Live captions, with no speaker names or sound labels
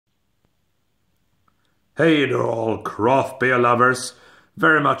Hey there all craft beer lovers,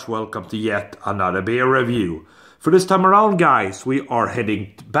 very much welcome to yet another beer review. For this time around guys, we are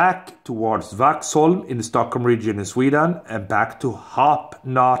heading back towards Vaxholm in the Stockholm region in Sweden and back to Top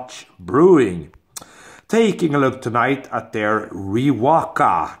Notch Brewing. Taking a look tonight at their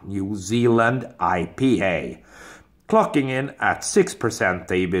Riwaka New Zealand IPA. Clocking in at 6%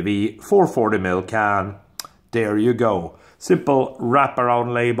 ABV, 440ml can. There you go. Simple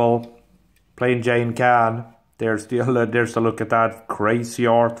wraparound label. Plain Jane can. There's a look at that crazy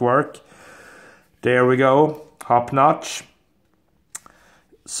artwork. There we go. Top notch.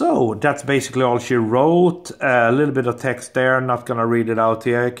 So that's basically all she wrote. A little bit of text there. Not gonna read it out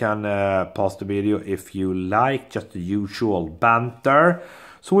here. You can pause the video if you like. Just the usual banter.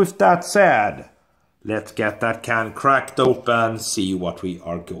 So with that said, let's get that can cracked open. See what we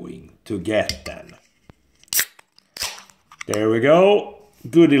are going to get then. There we go.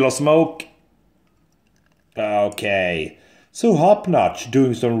 Good deal of smoke. Okay, so Top Notch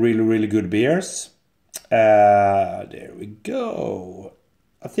doing some really good beers. There we go.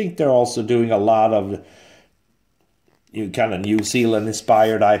 I think they're also doing a lot of kind of New Zealand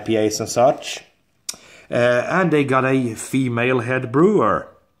inspired IPAs and such. And they got a female head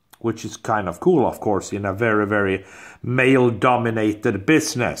brewer, which is kind of cool, of course, in a very male dominated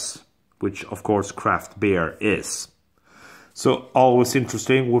business, which of course craft beer is. So always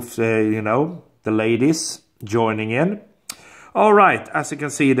interesting with the ladies joining in. All right, as you can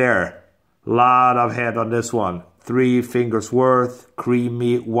see there, lot of head on this one. 3 fingers worth,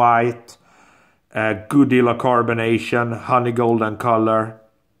 creamy white, a good deal of carbonation, honey golden color,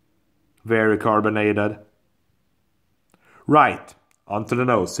 very carbonated. Right, onto the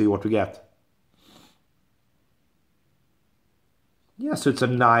nose, see what we get. Yeah, so it's a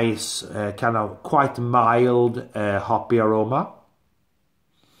nice, kind of quite mild hoppy aroma.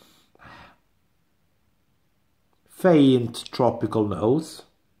 Faint tropical nose,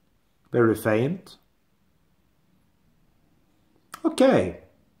 very faint. Okay,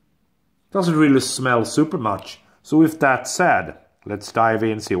 doesn't really smell super much. So with that said, let's dive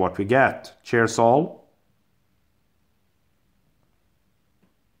in, see what we get. Cheers all.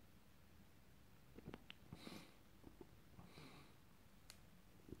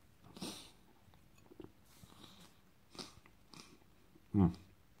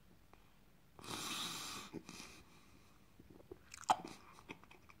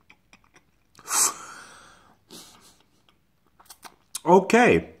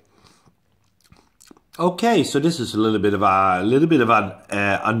 Okay, so this is a little bit of an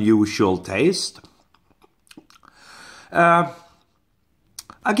unusual taste. Again,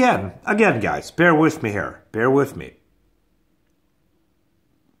 guys, bear with me here. Bear with me.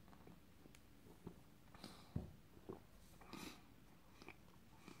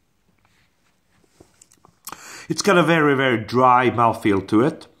 It's got a very dry mouthfeel to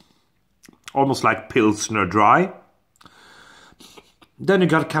it, almost like Pilsner dry. Then you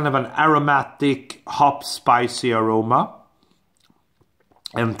got kind of an aromatic, hop, spicy aroma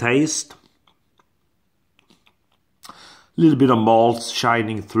and taste. A little bit of malts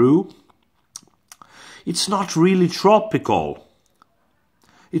shining through. It's not really tropical.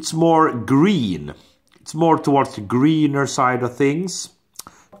 It's more green. It's more towards the greener side of things.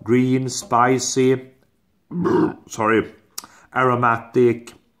 Green, spicy,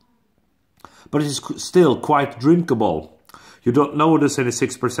 aromatic. But it's still quite drinkable. You don't notice any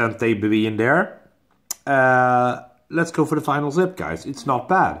 6% ABV in there. Let's go for the final sip, guys. It's not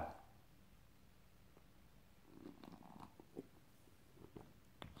bad.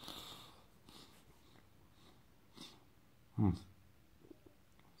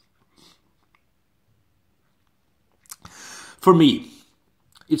 For me,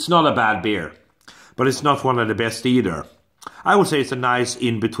 it's not a bad beer, but it's not one of the best either. I would say it's a nice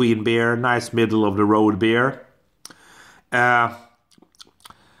in-between beer, nice middle-of-the-road beer.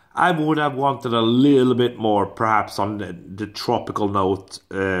 I would have wanted a little bit more, perhaps, on the tropical note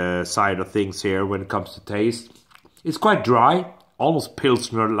side of things here when it comes to taste. It's quite dry, almost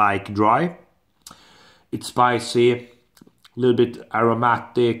Pilsner-like dry. It's spicy, a little bit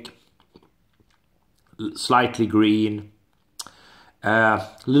aromatic, slightly green. A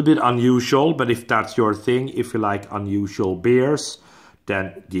little bit unusual, but if that's your thing, if you like unusual beers,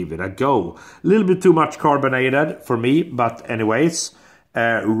 then give it a go. A little bit too much carbonated for me, but anyways,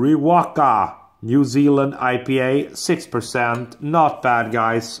 Riwaka New Zealand IPA, 6%, not bad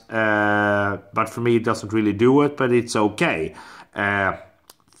guys, but for me it doesn't really do it, but it's okay.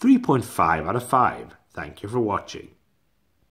 3.5 out of 5. Thank you for watching.